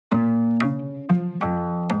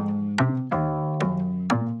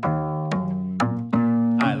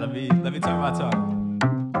talk about talk.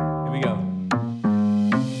 Here we go.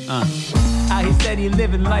 How he said he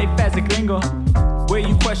living life as a gringo. Where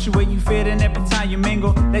you question where you fit and every time you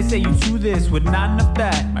mingle. They say you do this with not enough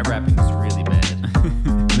that. My rapping is really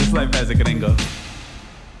bad. This life as a gringo.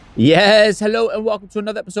 Yes, hello and welcome to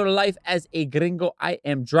another episode of Life as a Gringo. I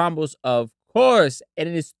am Dramos, of course, and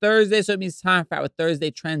it is Thursday, so it means time for our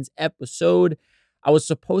Thursday Trends episode. I was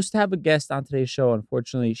supposed to have a guest on today's show.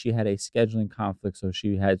 Unfortunately, she had a scheduling conflict, so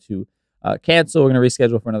she had to cancel. We're going to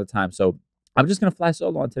reschedule for another time. So I'm just going to fly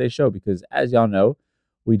solo on today's show because, as y'all know,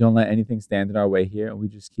 we don't let anything stand in our way here, and we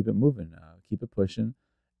just keep it moving, keep it pushing,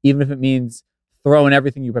 even if it means throwing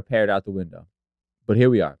everything you prepared out the window. But here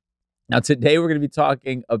we are. Now, today we're going to be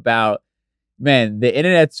talking about, man, the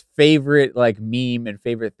internet's favorite meme and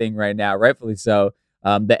favorite thing right now, rightfully so,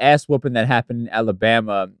 the ass whooping that happened in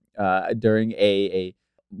Alabama during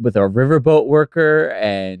with a riverboat worker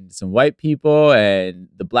and some white people, and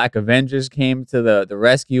the Black Avengers came to the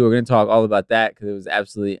rescue. We're going to talk all about that because it was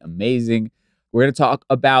absolutely amazing. We're going to talk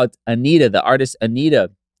about Anitta, the artist Anitta,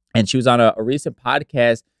 and she was on a recent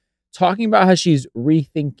podcast talking about how she's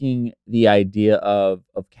rethinking the idea of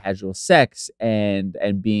casual sex and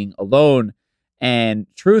being alone. And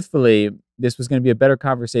truthfully, this was going to be a better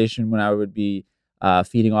conversation when I would be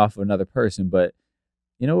feeding off of another person. But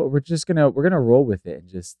you know what? We're gonna roll with it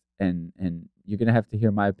and you're gonna have to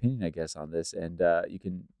hear my opinion, I guess, on this. And you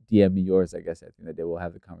can DM me yours, I guess, at the end of the day. We'll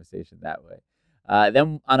have the conversation that way.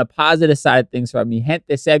 Then on a positive side of things for Mi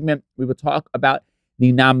Gente segment, we will talk about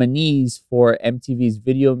the nominees for MTV's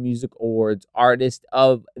Video Music Awards Artist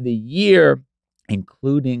of the Year,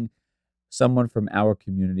 including someone from our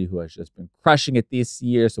community who has just been crushing it this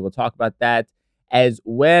year. So we'll talk about that, as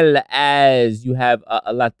well as you have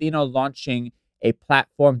a Latino launching a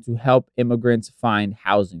platform to help immigrants find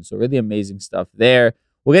housing. So really amazing stuff there.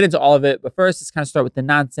 We'll get into all of it. But first, let's kind of start with the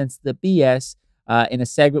nonsense, the BS, in a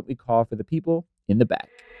segment we call For the People in the Back.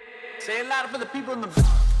 Say it louder for the people in the back.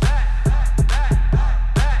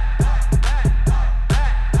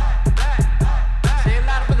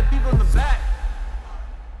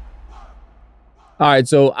 All right,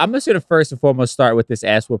 so I'm just going to first and foremost start with this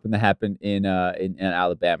ass whooping that happened in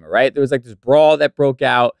Alabama, right? There was this brawl that broke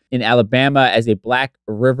out in Alabama as a Black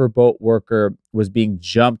riverboat worker was being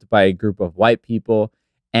jumped by a group of white people,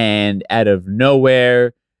 and out of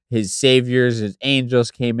nowhere, his saviors, his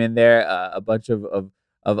angels came in there. A bunch of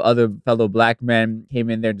other fellow Black men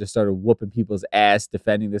came in there and just started whooping people's ass,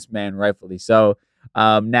 defending this man, rightfully so.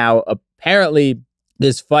 Now, apparently,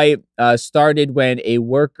 this fight started when a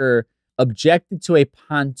worker objected to a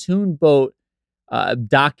pontoon boat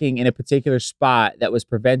docking in a particular spot that was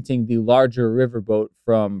preventing the larger riverboat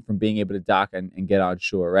from being able to dock and get on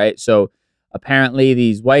shore, right? So apparently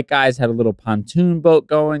these white guys had a little pontoon boat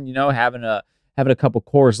going, having a couple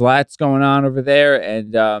Coors Lights going on over there,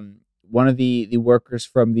 and one of the workers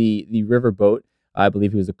from the riverboat, I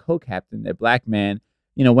believe he was a co-captain, a Black man,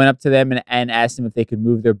 went up to them and asked them if they could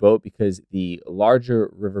move their boat because the larger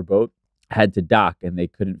riverboat had to dock and they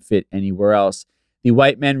couldn't fit anywhere else. The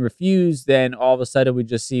white men refused. Then all of a sudden we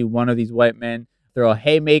just see one of these white men throw a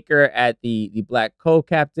haymaker at the Black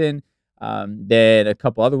co-captain. Then a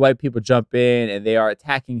couple other white people jump in and they are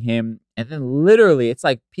attacking him. And then literally it's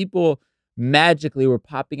like people magically were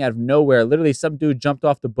popping out of nowhere. Literally some dude jumped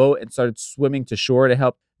off the boat and started swimming to shore to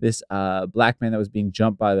help this Black man that was being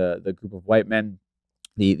jumped by the group of white men,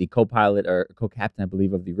 the co-pilot or co-captain, I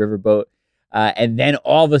believe, of the riverboat. And then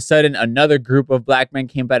all of a sudden, another group of Black men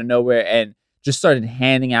came out of nowhere and just started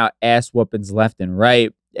handing out ass whoopings left and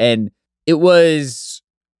right. And it was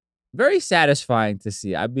very satisfying to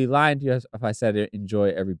see. I'd be lying to you if I said I enjoy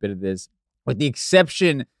every bit of this, with the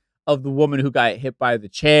exception of the woman who got hit by the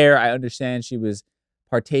chair. I understand she was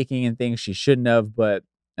partaking in things she shouldn't have, but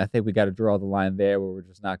I think we got to draw the line there where we're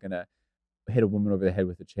just not going to hit a woman over the head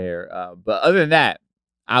with a chair. But other than that,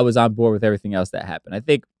 I was on board with everything else that happened. I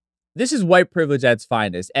think this is white privilege at its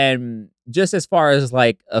finest. And just as far as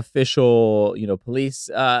official, police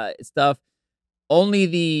stuff, only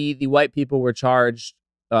the white people were charged.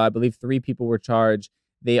 I believe 3 people were charged.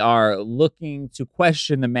 They are looking to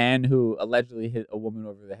question the man who allegedly hit a woman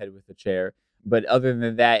over the head with a chair. But other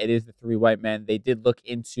than that, it is the 3 white men. They did look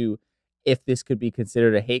into if this could be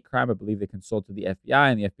considered a hate crime. I believe they consulted the FBI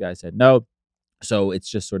and the FBI said no. So it's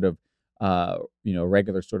just sort of,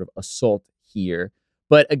 regular sort of assault here.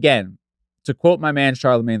 But again, to quote my man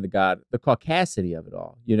Charlemagne the God, the caucasity of it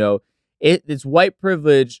all, it's white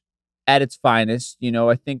privilege at its finest.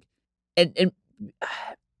 I think, and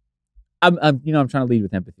I'm trying to lead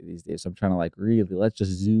with empathy these days. So I'm trying to really, let's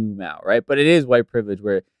just zoom out, right? But it is white privilege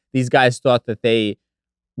where these guys thought that they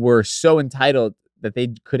were so entitled that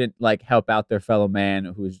they couldn't like help out their fellow man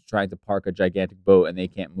who's trying to park a gigantic boat and they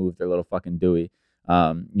can't move their little fucking Dewey,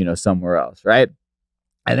 somewhere else, right?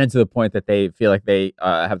 And then to the point that they feel like they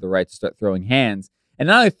have the right to start throwing hands, and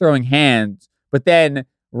not only throwing hands, but then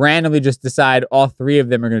randomly just decide all three of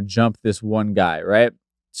them are going to jump this one guy, right?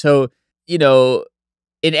 So,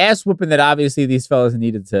 an ass whooping that obviously these fellas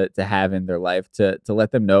needed to have in their life to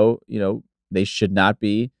let them know, they should not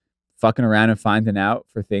be fucking around and finding out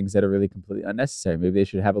for things that are really completely unnecessary. Maybe they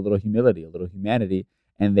should have a little humility, a little humanity,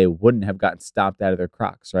 and they wouldn't have gotten stomped out of their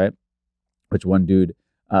Crocs, right? Which one dude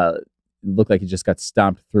looked like he just got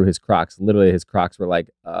stomped through his Crocs. Literally, his Crocs were like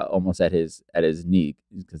almost at his knee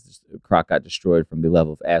because the Croc got destroyed from the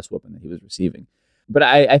level of ass whooping that he was receiving. But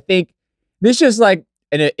I think this just like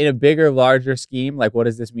in a bigger, larger scheme, like what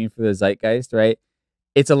does this mean for the zeitgeist, right?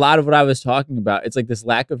 It's a lot of what I was talking about. It's like this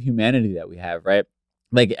lack of humanity that we have, right?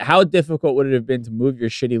 Like, how difficult would it have been to move your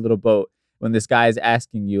shitty little boat when this guy is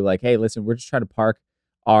asking you, like, hey, listen, we're just trying to park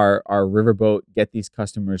our riverboat, get these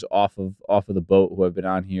customers off of the boat who have been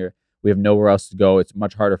on here. We have nowhere else to go. It's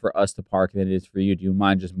much harder for us to park than it is for you. Do you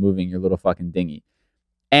mind just moving your little fucking dinghy?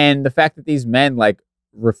 And the fact that these men, like,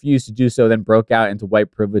 refused to do so, then broke out into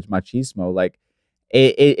white privilege machismo, like,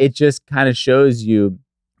 it just kind of shows you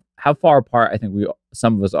how far apart I think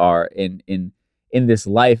some of us are in this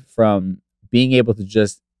life from being able to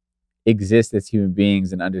just exist as human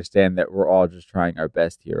beings and understand that we're all just trying our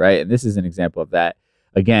best here, right? And this is an example of that.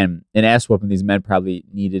 Again, an ass whooping these men probably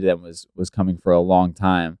needed and was coming for a long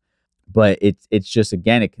time. But it's just,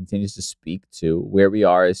 again, it continues to speak to where we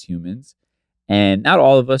are as humans. And not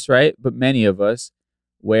all of us, right? But many of us,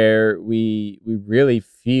 where we really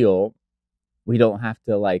feel we don't have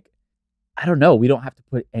to, like, I don't know, we don't have to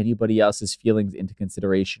put anybody else's feelings into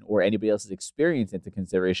consideration or anybody else's experience into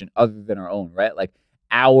consideration other than our own, right? Like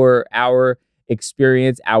our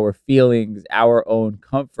experience, our feelings, our own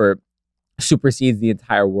comfort supersedes the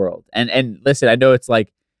entire world. And listen, I know it's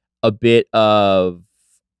like a bit of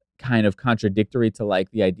kind of contradictory to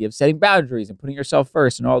like the idea of setting boundaries and putting yourself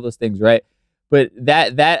first and all those things, right? But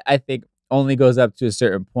that I think only goes up to a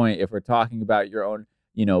certain point if we're talking about your own,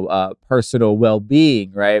 personal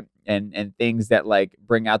well-being, right? And things that like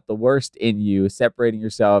bring out the worst in you, separating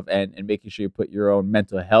yourself and making sure you put your own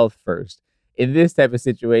mental health first. In this type of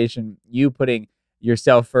situation, you putting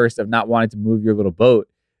yourself first of not wanting to move your little boat,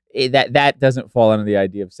 that doesn't fall under the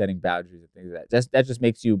idea of setting boundaries and things like that. That just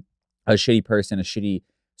makes you a shitty person, a shitty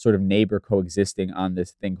sort of neighbor coexisting on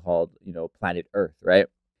this thing called, planet Earth, right?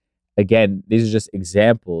 Again, these are just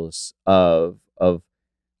examples of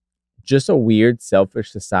just a weird, selfish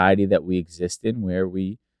society that we exist in where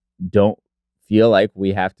we don't feel like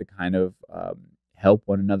we have to kind of help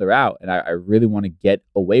one another out. And I really want to get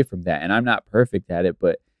away from that. And I'm not perfect at it,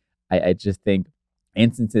 but I just think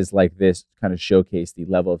instances like this kind of showcase the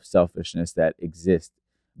level of selfishness that exists,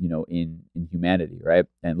 in humanity, right?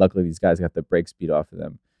 And luckily these guys got the brakes beat off of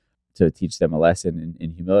them to teach them a lesson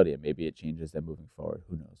in humility, and maybe it changes them moving forward.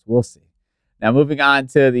 Who knows? We'll see. Now, moving on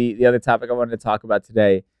to the other topic I wanted to talk about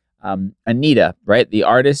today, Anitta, right? The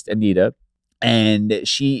artist Anitta. And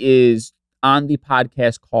she is on the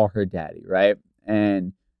podcast Call Her Daddy, right?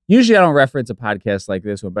 And usually I don't reference a podcast like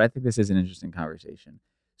this one, but I think this is an interesting conversation.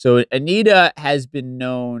 So Anitta has been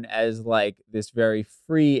known as like this very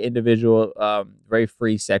free individual, very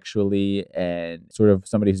free sexually, and sort of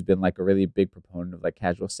somebody who's been like a really big proponent of like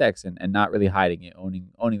casual sex and not really hiding it,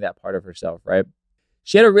 owning that part of herself, right?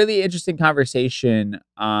 She had a really interesting conversation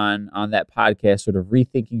on that podcast, sort of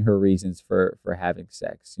rethinking her reasons for having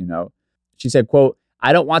sex, She said, quote,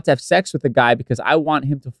 "I don't want to have sex with a guy because I want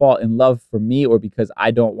him to fall in love for me or because I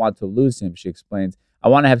don't want to lose him," she explains. "I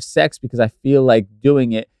want to have sex because I feel like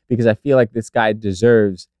doing it because I feel like this guy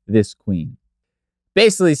deserves this queen."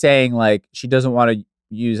 Basically saying like she doesn't want to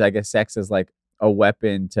use, I guess, sex as like a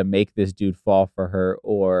weapon to make this dude fall for her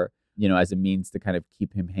or, as a means to kind of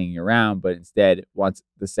keep him hanging around, but instead wants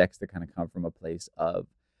the sex to kind of come from a place of,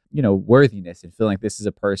 worthiness and feeling like this is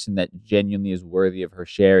a person that genuinely is worthy of her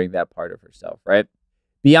sharing that part of herself, right?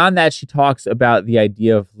 Beyond that, she talks about the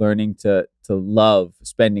idea of learning to love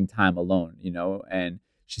spending time alone, and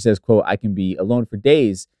she says, quote, "I can be alone for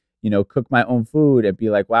days, cook my own food and be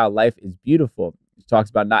like, wow, life is beautiful." She talks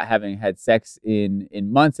about not having had sex in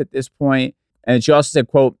months at this point. And she also said,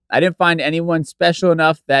 quote, "I didn't find anyone special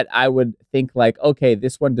enough that I would think like, okay,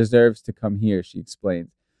 this one deserves to come here," she explains.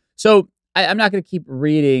 So I'm not going to keep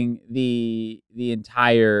reading the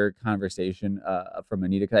entire conversation from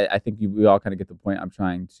Anitta, because I think we all kind of get the point I'm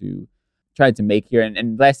trying to make here.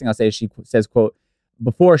 And last thing I'll say is she says, quote,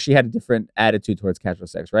 "Before she had a different attitude towards casual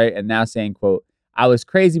sex, right? And now saying, quote, I was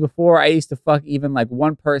crazy before. I used to fuck even like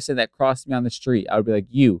one person that crossed me on the street. I would be like,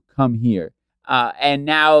 you come here. And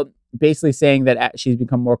now basically saying that she's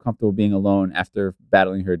become more comfortable being alone after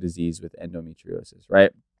battling her disease with endometriosis,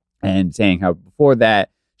 right? And saying how before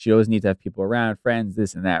that, she always needs to have people around, friends,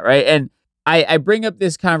 this and that, right? And I bring up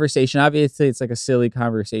this conversation. Obviously, it's like a silly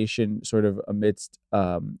conversation sort of amidst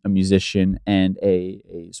a musician and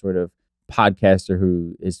a sort of podcaster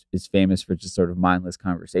who is famous for just sort of mindless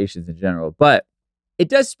conversations in general. But it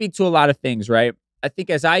does speak to a lot of things, right? I think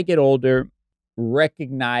as I get older,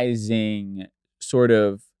 recognizing sort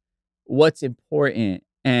of what's important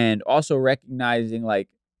and also recognizing like,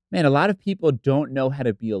 man, a lot of people don't know how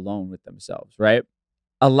to be alone with themselves, right?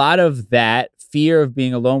 A lot of that fear of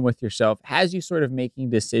being alone with yourself has you sort of making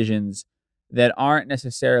decisions that aren't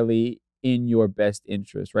necessarily in your best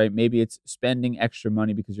interest, right? Maybe it's spending extra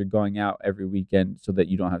money because you're going out every weekend so that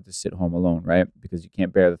you don't have to sit home alone, right? Because you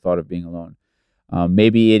can't bear the thought of being alone.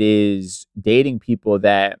 Maybe it is dating people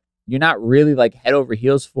that you're not really like head over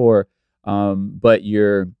heels for, but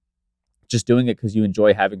you're just doing it because you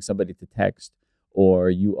enjoy having somebody to text, or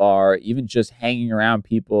you are even just hanging around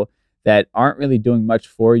people that aren't really doing much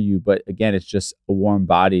for you. But again, it's just a warm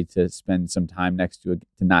body to spend some time next to,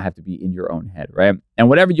 to not have to be in your own head, right? And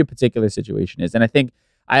whatever your particular situation is. And I think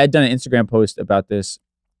I had done an Instagram post about this,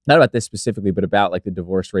 not about this specifically, but about like the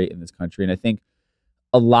divorce rate in this country. And I think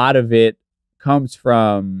a lot of it comes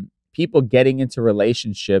from people getting into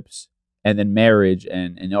relationships and then marriage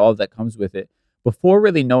and all that comes with it before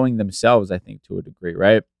really knowing themselves, I think, to a degree,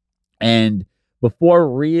 right? And before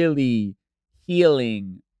really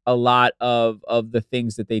healing a lot of the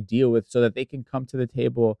things that they deal with so that they can come to the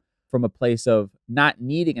table from a place of not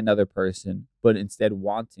needing another person, but instead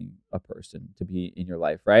wanting a person to be in your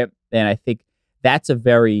life, right? And I think that's a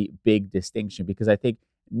very big distinction, because I think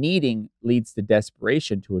needing leads to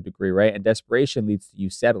desperation to a degree, right? And desperation leads to you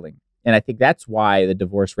settling. And I think that's why the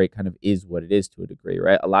divorce rate kind of is what it is to a degree,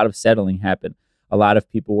 right? A lot of settling happened. A lot of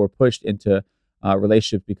people were pushed into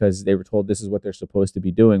relationships because they were told this is what they're supposed to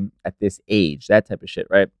be doing at this age, that type of shit,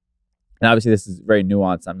 right? And obviously this is very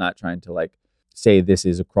nuanced. I'm not trying to like say this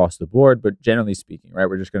is across the board, but generally speaking, right?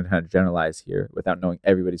 We're just going to kind of generalize here without knowing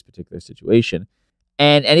everybody's particular situation.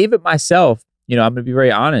 And even myself, I'm going to be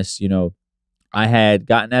very honest, I had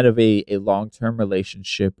gotten out of a long-term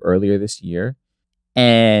relationship earlier this year,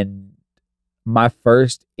 and my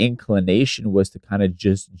first inclination was to kind of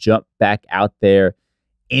just jump back out there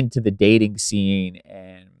into the dating scene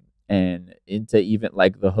and into even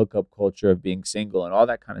like the hookup culture of being single and all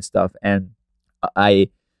that kind of stuff. And I,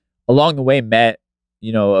 along the way, met,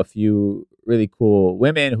 a few really cool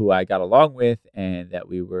women who I got along with, and that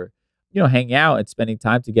we were, hanging out and spending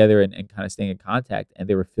time together and kind of staying in contact. And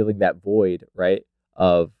they were filling that void, right,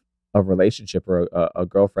 of a relationship or a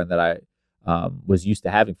girlfriend that I was used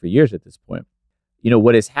to having for years at this point.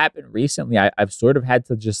 What has happened recently, I've sort of had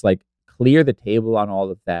to just like clear the table on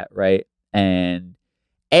all of that, right? And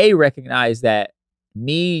recognize that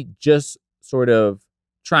me just sort of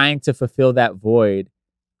trying to fulfill that void,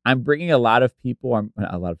 I'm bringing a lot of people,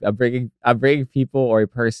 I'm bringing people or a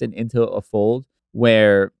person into a fold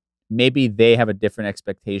where maybe they have a different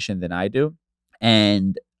expectation than I do.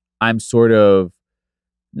 And I'm sort of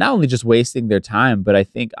not only just wasting their time, but I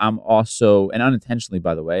think I'm also, and unintentionally,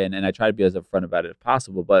 by the way, and I try to be as upfront about it as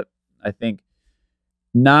possible, but I think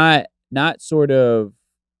not sort of,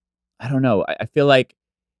 I don't know. I feel like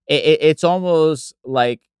it's almost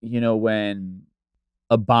like, when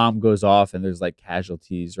a bomb goes off and there's like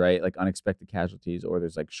casualties, right? Like unexpected casualties, or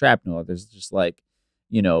there's like shrapnel, or there's just like,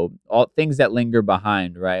 all things that linger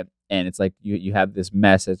behind, right? And it's like you have this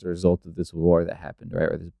mess as a result of this war that happened, right?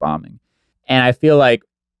 Or this bombing. And I feel like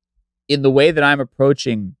in the way that I'm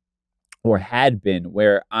approaching, or had been,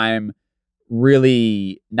 where I'm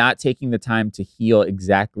really not taking the time to heal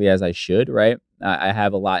exactly as I should, right? I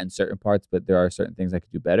have a lot in certain parts, but there are certain things I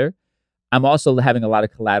could do better. I'm also having a lot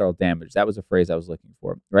of collateral damage. That was a phrase I was looking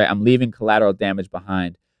for, right? I'm leaving collateral damage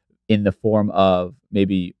behind in the form of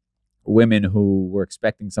maybe women who were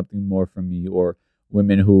expecting something more from me, or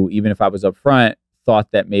women who, even if I was upfront,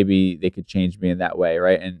 thought that maybe they could change me in that way,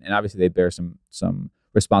 right? And obviously they bear some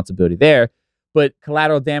responsibility there, but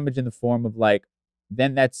collateral damage in the form of like,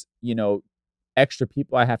 then that's, extra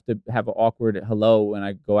people I have to have an awkward hello when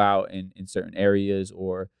I go out in certain areas,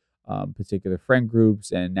 or particular friend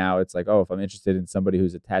groups. And now it's like, oh, if I'm interested in somebody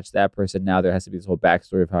who's attached to that person, now there has to be this whole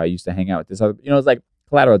backstory of how I used to hang out with this other, it's like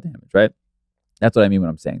collateral damage, right? That's what I mean when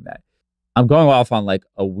I'm saying that. I'm going off on like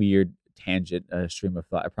a weird tangent, stream of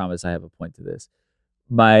thought. I promise I have a point to this.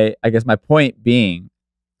 I guess my point being,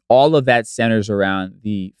 all of that centers around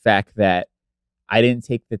the fact that I didn't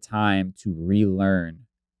take the time to relearn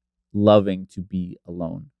loving to be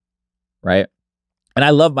alone, right? And I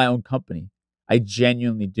love my own company. I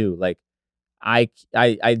genuinely do. Like I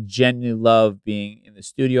genuinely love being in the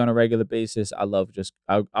studio on a regular basis. I love just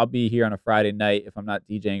I'll be here on a Friday night if I'm not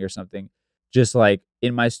DJing or something, just like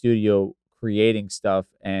in my studio creating stuff,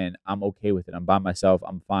 and I'm okay with it. I'm by myself.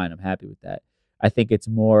 I'm fine. I'm happy with that. I think it's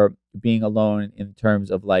more being alone in terms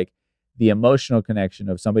of like the emotional connection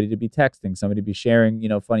of somebody to be texting, somebody to be sharing,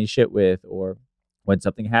 funny shit with, or when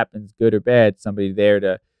something happens, good or bad, somebody there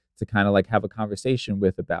to kind of like have a conversation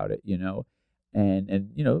with about it. And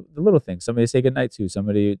the little things, somebody to say goodnight to,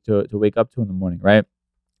 somebody to wake up to in the morning, right?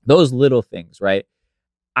 Those little things, right?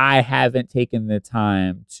 I haven't taken the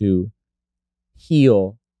time to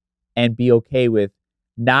heal and be okay with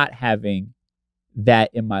not having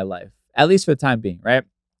that in my life, at least for the time being, right?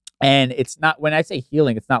 And it's not, when I say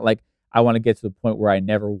healing, it's not like I want to get to the point where I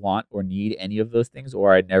never want or need any of those things,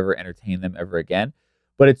 or I never entertain them ever again.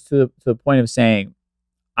 But it's to the point of saying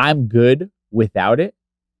I'm good without it,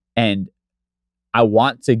 and I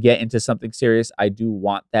want to get into something serious. I do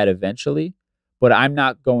want that eventually, but I'm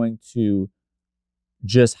not going to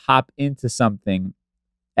just hop into something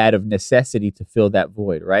out of necessity to fill that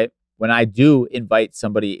void, right? When I do invite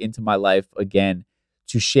somebody into my life again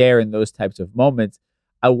to share in those types of moments,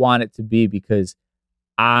 I want it to be because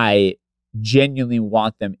I genuinely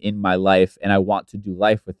want them in my life and I want to do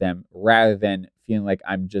life with them, rather than feeling like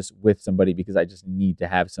I'm just with somebody because I just need to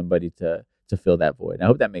have somebody to fill that void. And I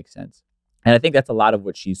hope that makes sense. And I think that's a lot of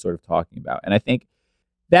what she's sort of talking about. And I think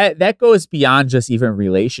that goes beyond just even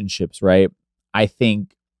relationships, right? I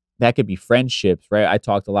think that could be friendships, right? I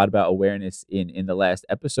talked a lot about awareness in the last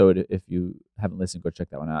episode. If you haven't listened, go check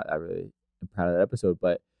that one out. I really am proud of that episode.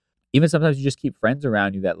 But even sometimes you just keep friends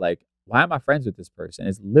around you that like, why am I friends with this person?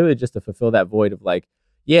 It's literally just to fulfill that void of like,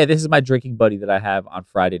 yeah, this is my drinking buddy that I have on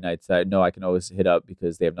Friday nights that I know I can always hit up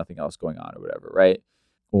because they have nothing else going on or whatever, right?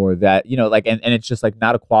 Or that, like, and it's just like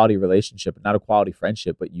not a quality relationship, not a quality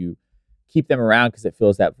friendship, but you keep them around because it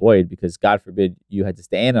fills that void, because God forbid you had to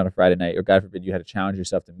stay in on a Friday night, or God forbid you had to challenge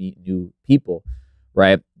yourself to meet new people,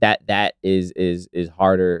 right? That is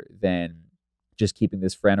harder than just keeping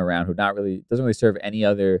this friend around who doesn't really serve any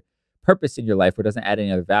other purpose in your life, or doesn't add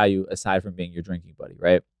any other value aside from being your drinking buddy,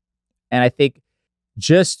 right? And I think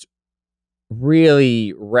just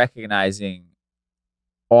really recognizing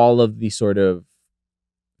all of the sort of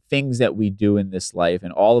things that we do in this life,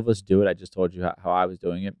 and all of us do it. I just told you how I was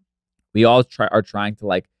doing it. We all are trying to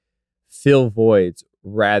like fill voids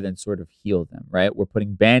rather than sort of heal them, right? We're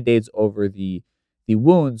putting band-aids over the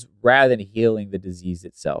wounds rather than healing the disease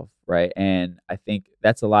itself, right? And I think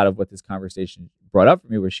that's a lot of what this conversation brought up for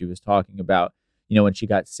me, where she was talking about, when she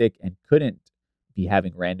got sick and couldn't be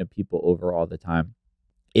having random people over all the time,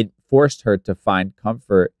 it forced her to find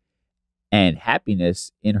comfort and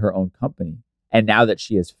happiness in her own company. And now that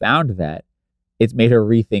she has found that, it's made her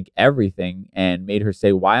rethink everything and made her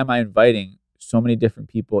say, why am I inviting so many different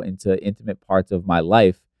people into intimate parts of my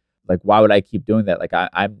life? Like, why would I keep doing that? Like,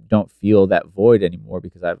 I don't feel that void anymore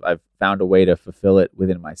because I've found a way to fulfill it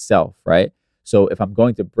within myself, right? So if I'm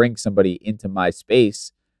going to bring somebody into my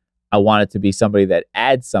space, I want it to be somebody that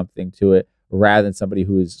adds something to it rather than somebody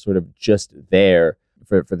who is sort of just there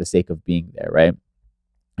for the sake of being there, right?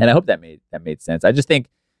 And I hope that made sense. I just think,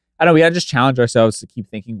 I don't know, we gotta just challenge ourselves to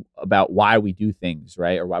keep thinking about why we do things,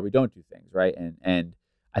 right? Or why we don't do things, right? And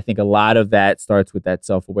I think a lot of that starts with that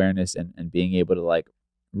self-awareness and being able to like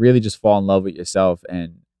really just fall in love with yourself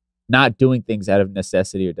and not doing things out of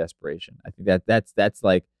necessity or desperation. I think that's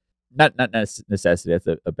like not necessity.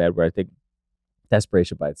 That's a bad word. I think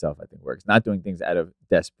desperation by itself, I think, works. Not doing things out of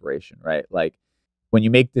desperation, right? Like when you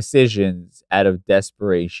make decisions out of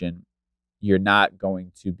desperation, you're not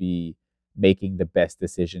going to be making the best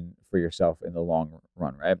decision for yourself in the long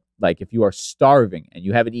run, right? Like if you are starving and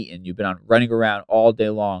you haven't eaten, you've been on running around all day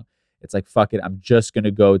long, it's like, fuck it, I'm just going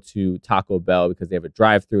to go to Taco Bell because they have a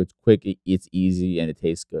drive-through, it's quick, it's easy, and it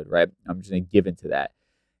tastes good, right? I'm just going to give into that.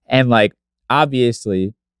 And like,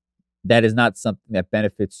 obviously, that is not something that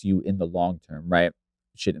benefits you in the long term, right?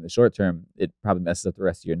 Shit, in the short term, it probably messes up the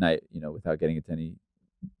rest of your night, without getting into any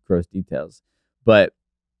gross details. But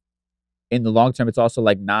in the long term, it's also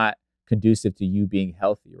like not conducive to you being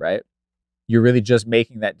healthy, right? You're really just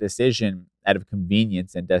making that decision out of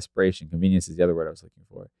convenience and desperation. Convenience is the other word I was looking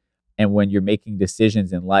for. And when you're making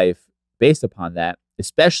decisions in life based upon that,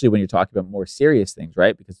 especially when you're talking about more serious things,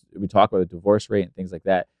 right? Because we talk about the divorce rate and things like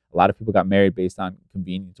that. A lot of people got married based on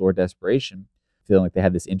convenience or desperation, feeling like they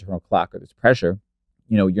had this internal clock or this pressure.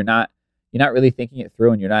 You're not really thinking it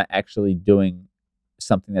through, and you're not actually doing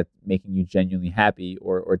something that's making you genuinely happy,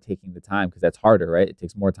 or taking the time, because that's harder, right? It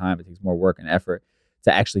takes more time, it takes more work and effort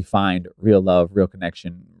to actually find real love, real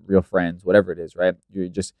connection, real friends, whatever it is, right?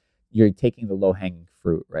 You're taking the low hanging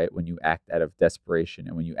fruit, right? When you act out of desperation,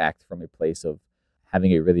 and when you act from a place of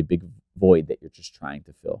having a really big void that you're just trying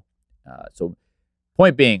to fill. So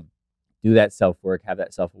point being, do that self-work, have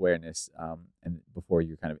that self-awareness, and before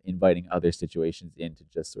you're kind of inviting other situations in to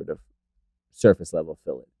just sort of surface level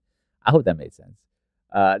fill it. I hope that made sense.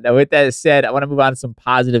 Now, with that said, I want to move on to some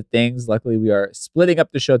positive things. Luckily, we are splitting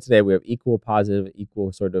up the show today. We have equal positive,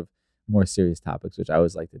 equal sort of more serious topics, which I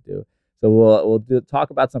always like to do. So we'll talk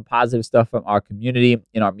about some positive stuff from our community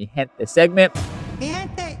in our Mi Gente segment. Mi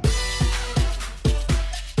Gente.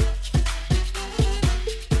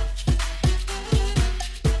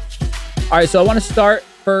 All right, so I want to start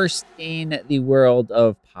first in the world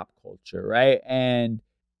of pop culture, right? And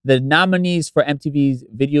the nominees for MTV's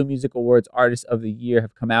Video Music Awards Artist of the Year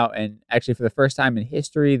have come out, and actually for the first time in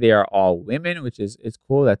history, they are all women, which is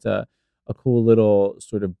cool. That's a cool little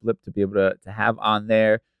sort of blip to be able to have on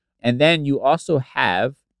there. And then you also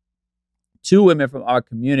have 2 women from our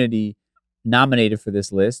community nominated for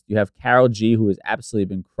this list. You have Karol G, who has absolutely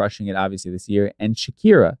been crushing it, obviously, this year, and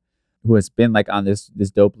Shakira, who has been like on this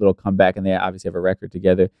dope little comeback, and they obviously have a record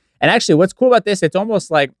together. And actually, what's cool about this, it's almost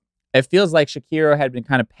like, it feels like Shakira had been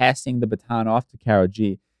kind of passing the baton off to Karol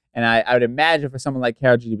G. And I would imagine for someone like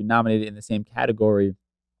Karol G to be nominated in the same category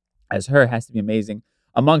as her has to be amazing.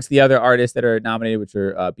 Amongst the other artists that are nominated, which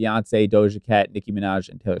are Beyonce, Doja Cat, Nicki Minaj,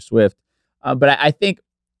 and Taylor Swift. But I think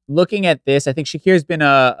looking at this, I think Shakira's been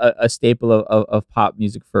a staple of pop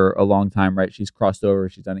music for a long time, right? She's crossed over,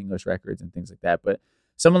 she's done English records and things like that. But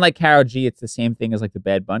someone like Karol G, it's the same thing as like the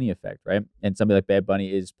Bad Bunny effect, right? And somebody like Bad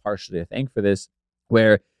Bunny is partially a thing for this,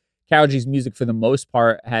 where Karol G's music for the most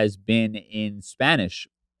part has been in Spanish.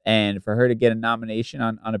 And for her to get a nomination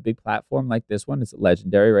on a big platform like this one, it's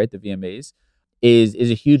legendary, right? The VMAs is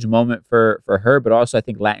a huge moment for her, but also I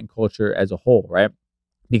think Latin culture as a whole, right?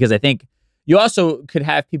 Because I think you also could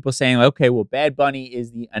have people saying, okay, well, Bad Bunny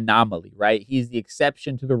is the anomaly, right? He's the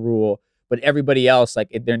exception to the rule, but everybody else, like,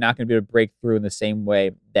 they're not going to be able to break through in the same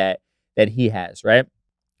way that he has, right?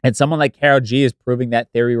 And someone like Karol G is proving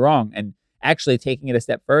that theory wrong, and actually taking it a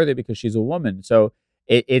step further because she's a woman. So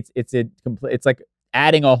it's like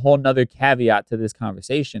adding a whole nother caveat to this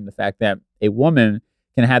conversation, the fact that a woman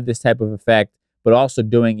can have this type of effect, but also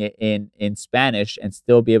doing it in Spanish and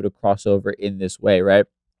still be able to cross over in this way, right?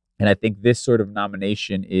 And I think this sort of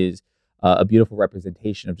nomination is a beautiful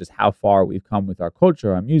representation of just how far we've come with our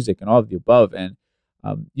culture, our music, and all of the above. And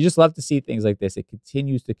you just love to see things like this. It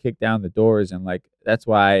continues to kick down the doors. And like, that's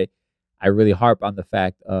why I really harp on the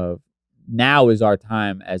fact of now is our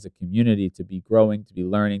time as a community to be growing, to be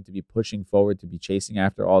learning, to be pushing forward, to be chasing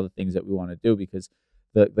after all the things that we want to do, because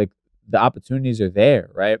the opportunities are there,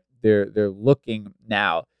 right? They're looking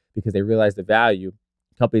now because they realize the value.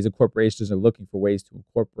 Companies and corporations are looking for ways to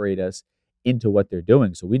incorporate us into what they're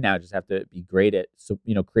doing. So we now just have to be great at,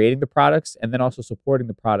 creating the products, and then also supporting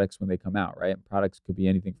the products when they come out, right? And products could be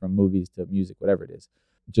anything from movies to music, whatever it is.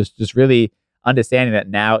 Just really understanding that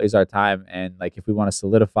now is our time. And like, if we want to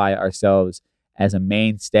solidify ourselves as a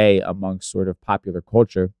mainstay amongst sort of popular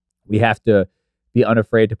culture, we have to be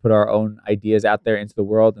unafraid to put our own ideas out there into the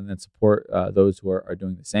world, and then support those who are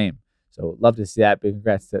doing the same. So love to see that. Big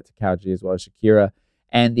congrats to Karol G as well as Shakira.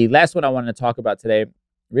 And the last one I wanted to talk about today,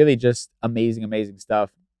 really just amazing, amazing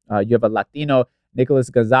stuff. You have a Latino, Nicholas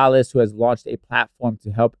Gonzalez, who has launched a platform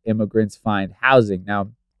to help immigrants find housing. Now,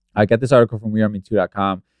 I got this article from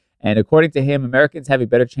WeAreMe2.com. And according to him, Americans have a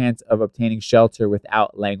better chance of obtaining shelter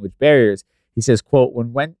without language barriers. He says, quote,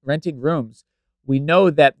 when renting rooms, we know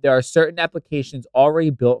that there are certain applications already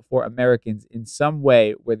built for Americans in some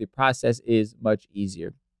way where the process is much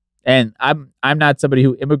easier. And I'm not somebody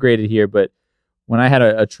who immigrated here, but when I had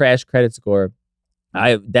a trash credit score,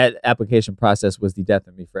 that application process was the death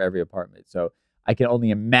of me for every apartment. So I can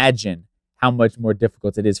only imagine how much more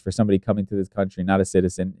difficult it is for somebody coming to this country, not a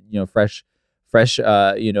citizen, fresh,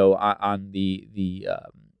 on the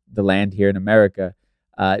land here in America,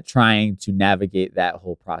 trying to navigate that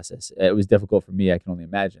whole process. It was difficult for me. I can only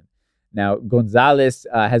imagine. Now, Gonzalez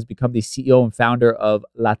has become the CEO and founder of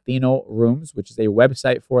Latino Rooms, which is a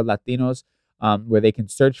website for Latinos where they can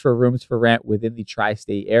search for rooms for rent within the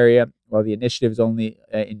tri-state area. While the initiative is only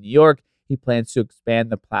in New York, he plans to expand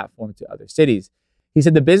the platform to other cities. He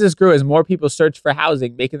said the business grew as more people search for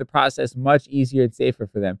housing, making the process much easier and safer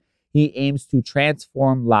for them. He aims to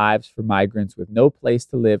transform lives for migrants with no place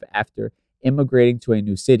to live after immigrating to a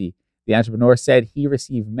new city. The entrepreneur said he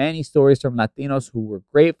received many stories from Latinos who were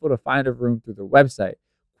grateful to find a room through the website.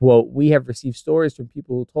 quote, "We have received stories from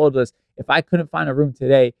people who told us if I couldn't find a room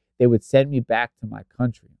today, they would send me back to my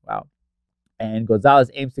country." Wow. And Gonzalez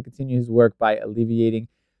aims to continue his work by alleviating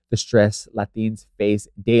the stress Latins face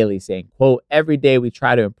daily, saying, quote, "Every day we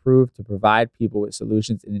try to improve to provide people with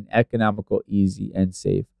solutions in an economical, easy, and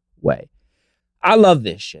safe way." I love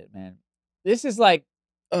this shit, man. This is like,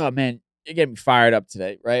 oh man, you're getting me fired up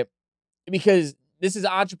today, right? Because this is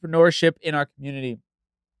entrepreneurship in our community.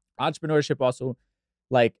 Entrepreneurship also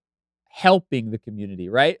like helping the community,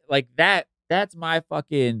 right? Like that's my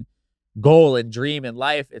fucking goal and dream in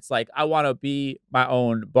life. It's like I want to be my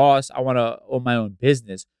own boss. I want to own my own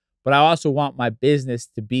business, but I also want my business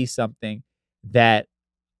to be something that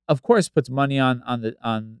of course puts money on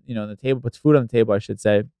the table, puts food on the table, I should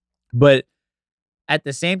say. But at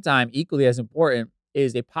the same time, equally as important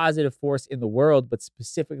is a positive force in the world, but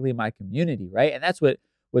specifically my community, right? And that's what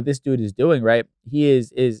this dude is doing, right? He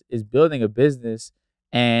is building a business,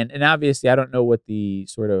 and obviously I don't know what the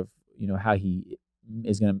sort of how he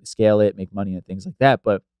is going to scale it, make money, and things like that.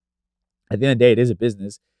 But at the end of the day, it is a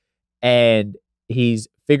business, and he's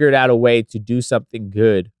figured out a way to do something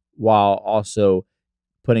good while also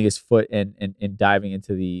putting his foot in and diving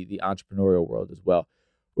into the entrepreneurial world as well,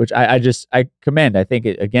 which I commend. I think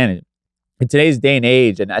in today's day and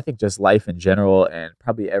age, and I think just life in general, and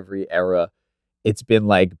probably every era, it's been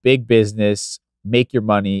like big business, make your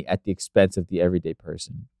money at the expense of the everyday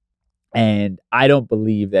person. And I don't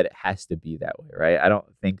believe that it has to be that way, right? I don't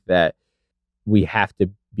think that we have to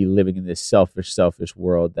be living in this selfish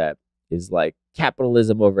world that is like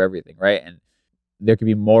capitalism over everything, right? And there can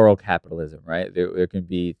be moral capitalism, right? There can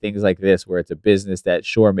be things like this where it's a business that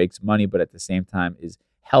sure makes money, but at the same time is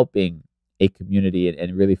helping a community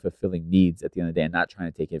and really fulfilling needs at the end of the day and not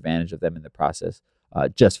trying to take advantage of them in the process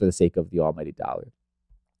just for the sake of the almighty dollar.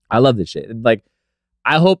 I love this shit. And like,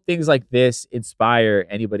 I hope things like this inspire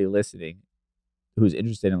anybody listening who's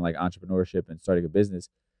interested in like entrepreneurship and starting a business.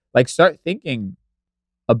 Like, start thinking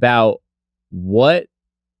about what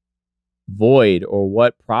void or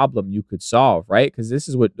what problem you could solve, right? Because this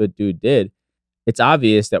is what the dude did. It's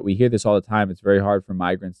obvious that we hear this all the time. It's very hard for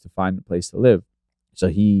migrants to find a place to live. So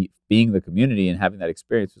he, being the community and having that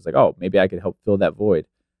experience, was like, oh, maybe I could help fill that void.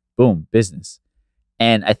 Boom, business.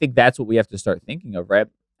 And I think that's what we have to start thinking of, right?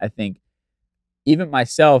 I think even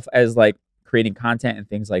myself, as like creating content and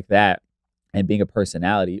things like that and being a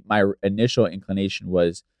personality, my initial inclination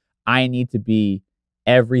was I need to be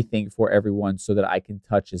everything for everyone so that I can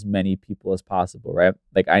touch as many people as possible, right?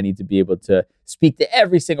 Like, I need to be able to speak to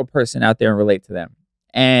every single person out there and relate to them.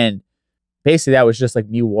 And basically that was just like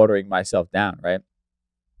me watering myself down, right?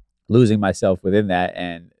 Losing myself within that,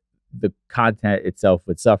 and the content itself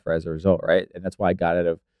would suffer as a result, right? And that's why I got out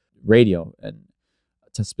of radio, and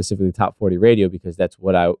specifically top 40 radio, because that's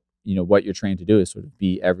what what you're trained to do is sort of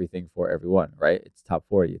be everything for everyone, right? It's top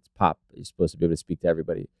 40, it's pop. You're supposed to be able to speak to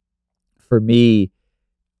everybody. For me,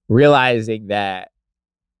 realizing that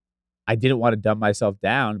I didn't want to dumb myself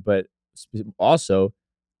down, but also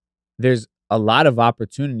there's a lot of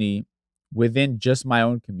opportunity within just my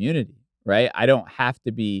own community, right? I don't have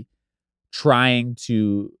to be trying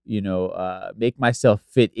to, make myself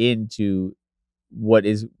fit into what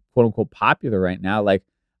is quote unquote popular right now. Like,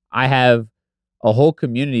 I have a whole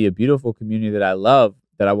community, a beautiful community that I love,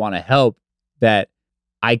 that I want to help, that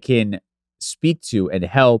I can speak to and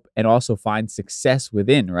help and also find success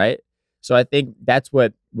within, right? So I think that's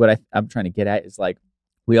what I'm trying to get at, is like,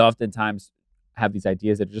 we oftentimes have these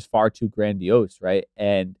ideas that are just far too grandiose, right?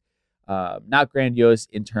 And not grandiose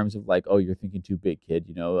in terms of like, oh, you're thinking too big,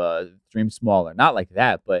 kid, dream smaller. Not like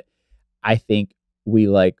that, but I think we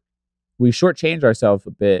shortchange ourselves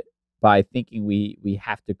a bit by thinking we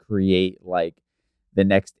have to create like the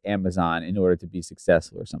next Amazon in order to be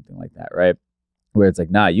successful or something like that, right? Where it's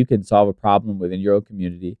like, nah, you can solve a problem within your own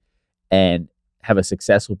community and have a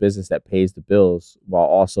successful business that pays the bills while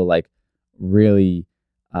also like really,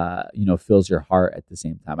 fills your heart at the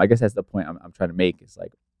same time. I guess that's the point I'm trying to make, is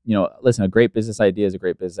like, listen, a great business idea is a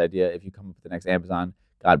great business idea. If you come up with the next Amazon,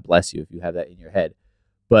 God bless you if you have that in your head.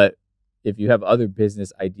 But if you have other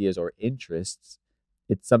business ideas or interests,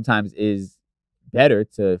 it sometimes is better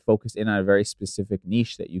to focus in on a very specific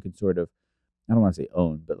niche that you can sort of, I don't want to say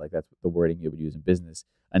own, but like that's the wording you would use in business,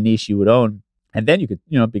 a niche you would own. And then you could,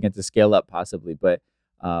 begin to scale up possibly. But,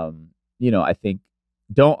 I think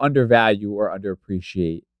don't undervalue or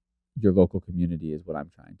underappreciate your local community is what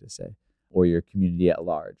I'm trying to say, or your community at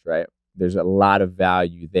large, right? There's a lot of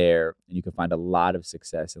value there, and you can find a lot of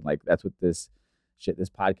success. And like, that's what this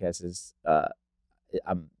podcast is.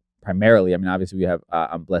 I'm primarily. I mean, obviously we have,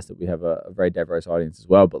 I'm blessed that we have a very diverse audience as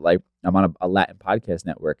well, but like I'm on a Latin podcast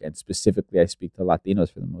network, and specifically I speak to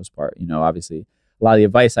Latinos for the most part. You know, obviously a lot of the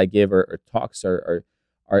advice I give or talks or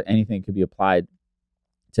anything could be applied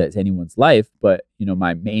to anyone's life. But, you know,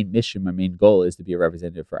 my main mission, my main goal is to be a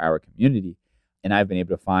representative for our community. And I've been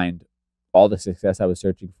able to find all the success I was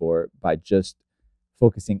searching for by just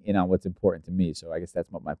focusing in on what's important to me. So I guess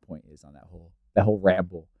that's what my point is on that whole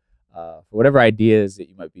ramble. For whatever ideas that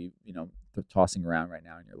you might be, you know, tossing around right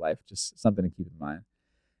now in your life, just something to keep in mind.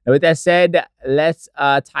 Now, with that said, let's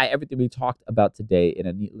tie everything we talked about today in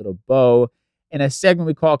a neat little bow in a segment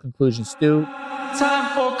we call Conclusion Stew.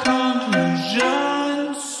 Time for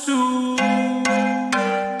conclusion stew.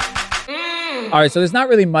 All right, so there's not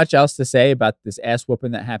really much else to say about this ass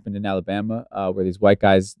whooping that happened in Alabama, where these white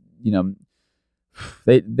guys, you know,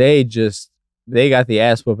 they got the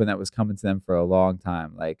ass whooping that was coming to them for a long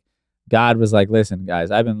time. Like, God was like, listen,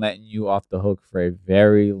 guys, I've been letting you off the hook for a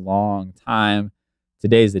very long time.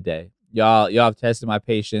 Today's the day. Y'all have tested my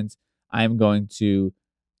patience. I am going to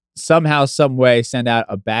somehow, some way send out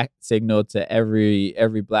a back signal to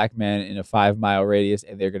every black man in a 5-mile radius,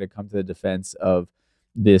 and they're going to come to the defense of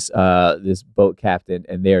this boat captain,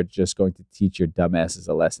 and they're just going to teach your dumbasses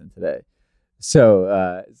a lesson today.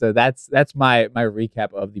 So that's my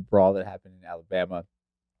recap of the brawl that happened in Alabama.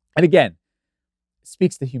 And again, it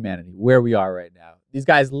speaks to humanity, where we are right now. These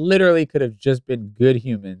guys literally could have just been good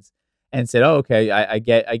humans and said, oh, okay, I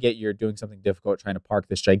get you're doing something difficult trying to park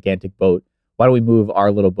this gigantic boat. Why don't we move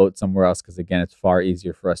our little boat somewhere else? Because again, it's far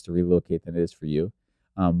easier for us to relocate than it is for you.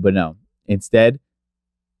 But no, instead,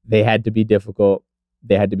 they had to be difficult.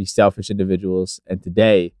 They had to be selfish individuals. And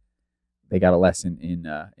today, they got a lesson in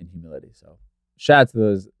humility. So shout out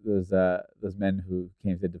to those men who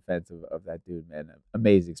came to the defense of that dude, man.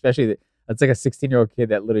 Amazing. Especially that's like a 16-year-old kid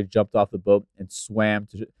that literally jumped off the boat and swam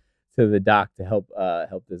to the dock to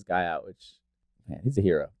help this guy out, which, man, he's a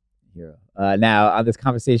hero. Now, on this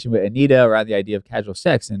conversation with Anitta around the idea of casual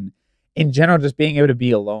sex and in general just being able to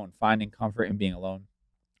be alone, finding comfort in being alone.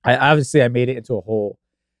 I made it into a whole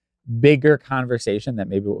bigger conversation than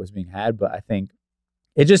maybe what was being had, but I think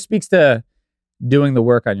it just speaks to doing the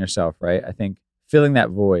work on yourself, right? I think filling that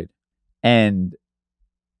void and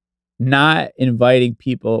not inviting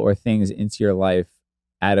people or things into your life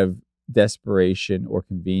out of desperation or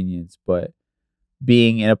convenience, but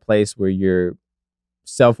being in a place where you're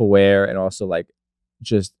self-aware and also like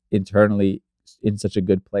just internally in such a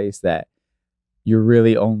good place that you're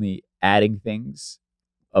really only adding things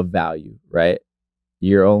of value, right?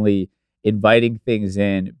 You're only inviting things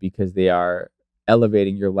in because they are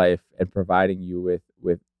elevating your life and providing you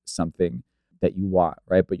with something that you want,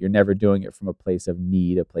 right? But you're never doing it from a place of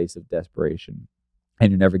need, a place of desperation.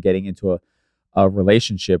 And you're never getting into a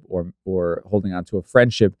relationship or holding on to a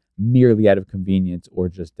friendship merely out of convenience or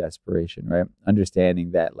just desperation, right?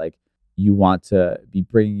 Understanding that like you want to be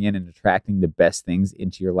bringing in and attracting the best things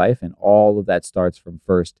into your life. And all of that starts from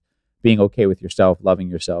first being okay with yourself, loving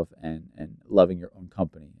yourself, and loving your own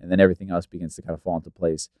company. And then everything else begins to kind of fall into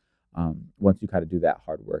place once you kind of do that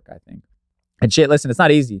hard work, I think. And shit, listen, it's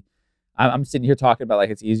not easy. I'm sitting here talking about like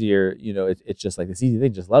it's easier, you know, it's just like this easy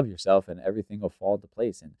thing. Just love yourself and everything will fall into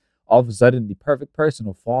place. And all of a sudden, the perfect person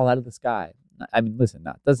will fall out of the sky. I mean, listen,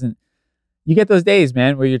 you get those days,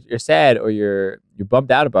 man, where you're sad or you're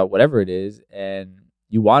bummed out about whatever it is, and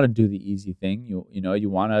you want to do the easy thing. You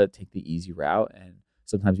want to take the easy route, and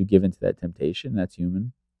sometimes you give into that temptation. That's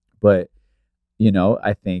human. But, you know,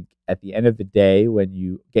 I think at the end of the day, when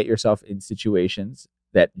you get yourself in situations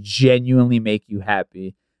that genuinely make you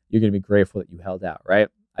happy, you're going to be grateful that you held out, right?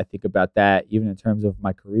 I think about that even in terms of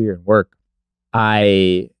my career and work.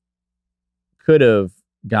 I could have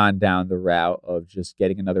gone down the route of just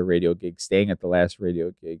getting another radio gig, staying at the last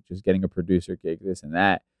radio gig, just getting a producer gig, this and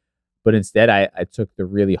that. But instead, I took the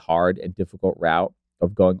really hard and difficult route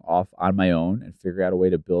of going off on my own and figure out a way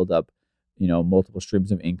to build up, you know, multiple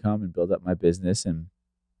streams of income and build up my business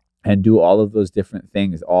and do all of those different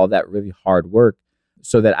things, all that really hard work,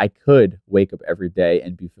 so that I could wake up every day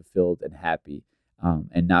and be fulfilled and happy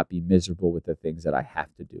and not be miserable with the things that I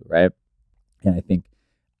have to do, right? And I think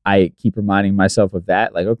I keep reminding myself of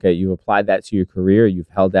that. Like, okay, you've applied that to your career. You've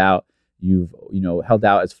held out. You've, held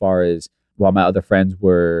out as far as while my other friends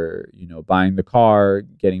were, buying the car,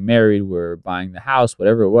 getting married, were buying the house,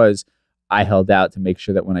 whatever it was. I held out to make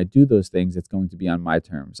sure that when I do those things, it's going to be on my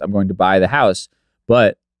terms. I'm going to buy the house,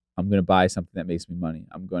 but I'm going to buy something that makes me money.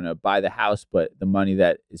 I'm going to buy the house, but the money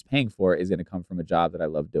that is paying for it is going to come from a job that I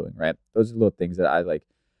love doing, right? Those are little things that I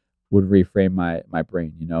would reframe my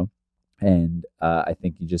brain, And I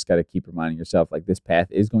think you just got to keep reminding yourself, this path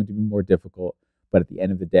is going to be more difficult, But at the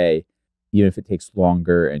end of the day, even if it takes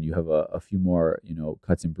longer and you have a few more,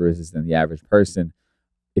 cuts and bruises than the average person,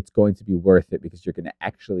 it's going to be worth it because you're going to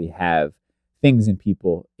actually have things and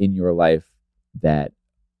people in your life that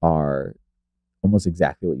are almost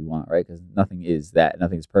exactly what you want, right? Because nothing is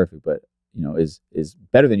perfect, but is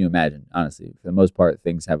better than you imagine. Honestly, for the most part,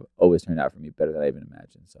 things have always turned out for me better than I even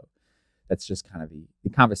imagined. So that's just kind of the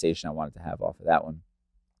conversation I wanted to have off of that one.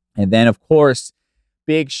 And then, of course,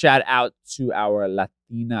 big shout out to our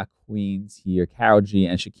Latina queens here, Karol G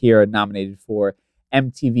and Shakira, nominated for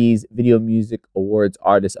MTV's Video Music Awards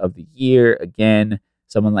Artist of the Year. Again,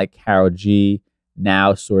 someone like Karol G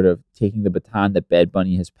now sort of taking the baton that Bad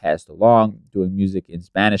Bunny has passed along, doing music in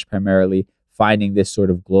Spanish primarily, finding this sort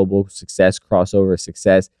of global success, crossover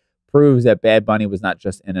success, proves that Bad Bunny was not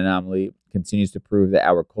just an anomaly, continues to prove that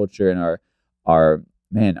our culture and our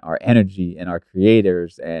energy and our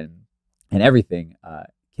creators and everything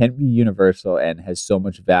can be universal and has so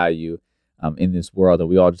much value in this world. And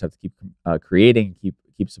we all just have to keep creating,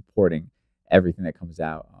 keep supporting everything that comes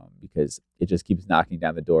out because it just keeps knocking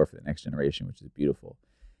down the door for the next generation, which is beautiful.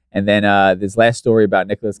 And then this last story about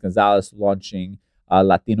Nicholas Gonzalez launching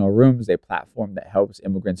Latino Rooms, a platform that helps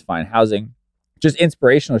immigrants find housing. Just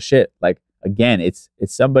inspirational shit. Like, again, it's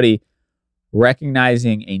somebody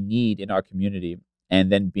recognizing a need in our community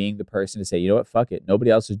and then being the person to say, you know what, fuck it. Nobody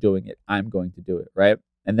else is doing it. I'm going to do it, right?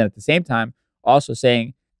 And then at the same time, also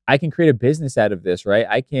saying, I can create a business out of this, right?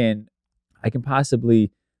 I can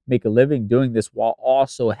possibly make a living doing this while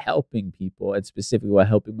also helping people and specifically while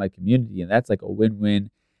helping my community. And that's like a win-win.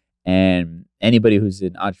 And anybody who's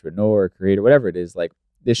an entrepreneur or creator, whatever it is, like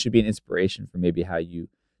this should be an inspiration for maybe how you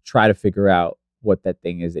try to figure out what that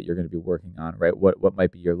thing is that you're going to be working on, right? What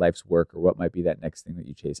might be your life's work or what might be that next thing that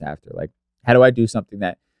you chase after? Like, how do I do something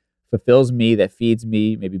that fulfills me, that feeds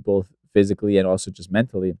me, maybe both physically and also just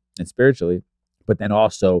mentally and spiritually, but then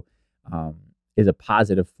also is a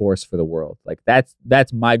positive force for the world? Like that's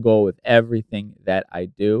my goal with everything that I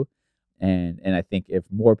do. And I think if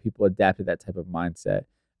more people adapted that type of mindset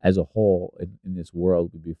as a whole in this world,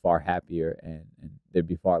 we'd be far happier and there'd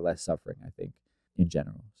be far less suffering, I think, in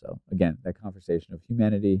general. So again, that conversation of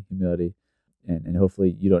humanity, humility, and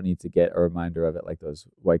hopefully you don't need to get a reminder of it like those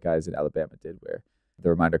white guys in Alabama did, where the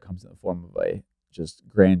reminder comes in the form of a just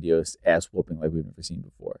grandiose ass whooping like we've never seen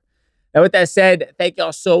before. Now, with that said, thank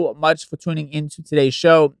y'all so much for tuning into today's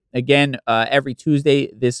show. Again, every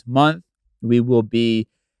Tuesday this month, we will be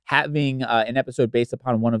having an episode based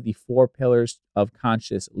upon one of the 4 pillars of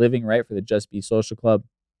conscious living, right, for the Just Be Social Club.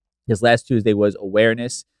 This last Tuesday was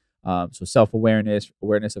awareness. So self-awareness,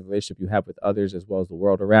 awareness of the relationship you have with others as well as the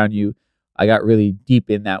world around you. I got really deep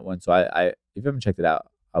in that one. So I if you haven't checked it out,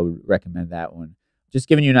 I would recommend that one. Just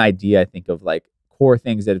giving you an idea, I think, of like core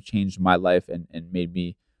things that have changed my life and made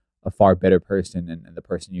me a far better person and the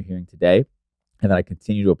person you're hearing today, and that I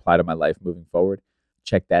continue to apply to my life moving forward.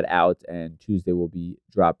 Check that out. And Tuesday we'll be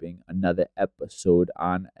dropping another episode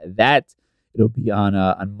on that. It'll be on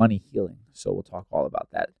money healing. So we'll talk all about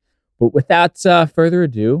that. But without further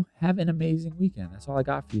ado, have an amazing weekend. That's all I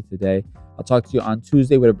got for you today. I'll talk to you on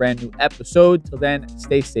Tuesday with a brand new episode. Till then,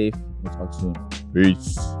 stay safe. We'll talk soon.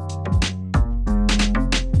 Peace.